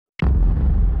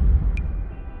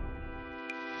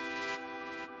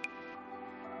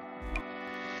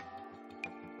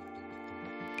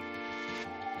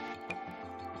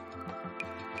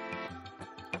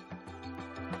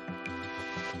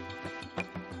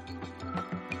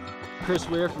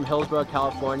Weir from Hillsborough,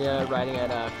 California, riding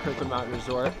at Kirkland Mountain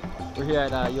Resort. We're here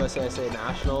at USASA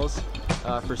Nationals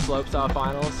for Slopestyle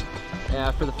Finals.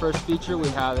 And for the first feature, we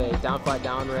have a down flat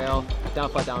down rail, down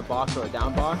flat down box, or a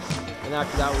down box. And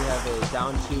after that, we have a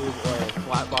down tube or a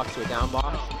flat box to a down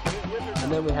box.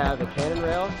 And then we have a cannon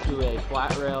rail to a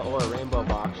flat rail or a rainbow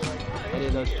box, any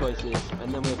of those choices.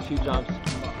 And then we have two jumps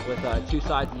with two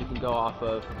sides that you can go off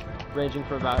of, ranging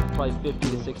from about probably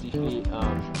 50 to 60 feet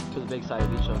for the big side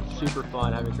of each of them. Super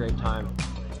fun, having a great time.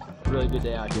 Really good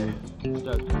day out here.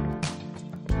 Stoked.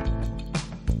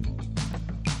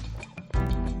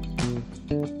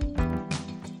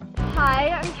 Hi,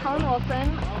 I'm Kellyn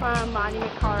Wilson from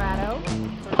Monument, Colorado,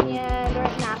 and we're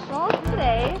at Nationals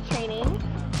today, training,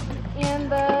 and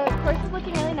the course is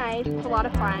looking really nice. It's a lot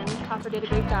of fun. Hopper did a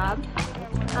great job.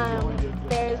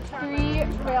 There's 3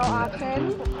 rail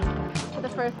options for the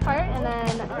first part, and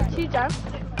then 2 jumps,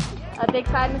 a big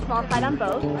side and a small side on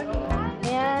both.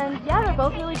 And yeah, they're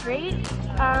both really great.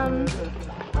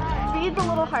 Speed's a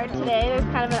little hard today. There's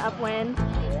kind of an upwind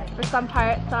for some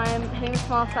parts, so I'm hitting the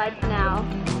small side for now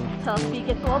until speed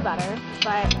gets a little better.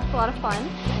 But it's a lot of fun,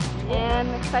 and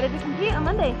I'm excited to compete on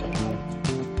Monday.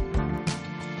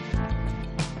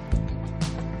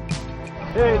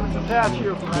 Hey, this is Hatch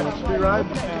here from Riders Free Ride,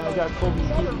 and I got Colby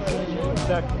Stevenson in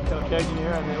second, tagging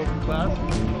here on the open class.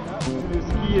 The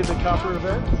ski is a copper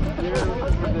event here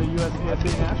for the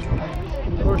USASA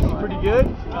National. The course is pretty good.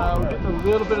 We're getting a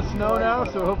little bit of snow now,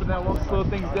 so we're hoping that won't slow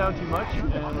things down too much,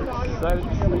 and we're excited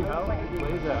to see how it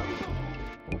plays out.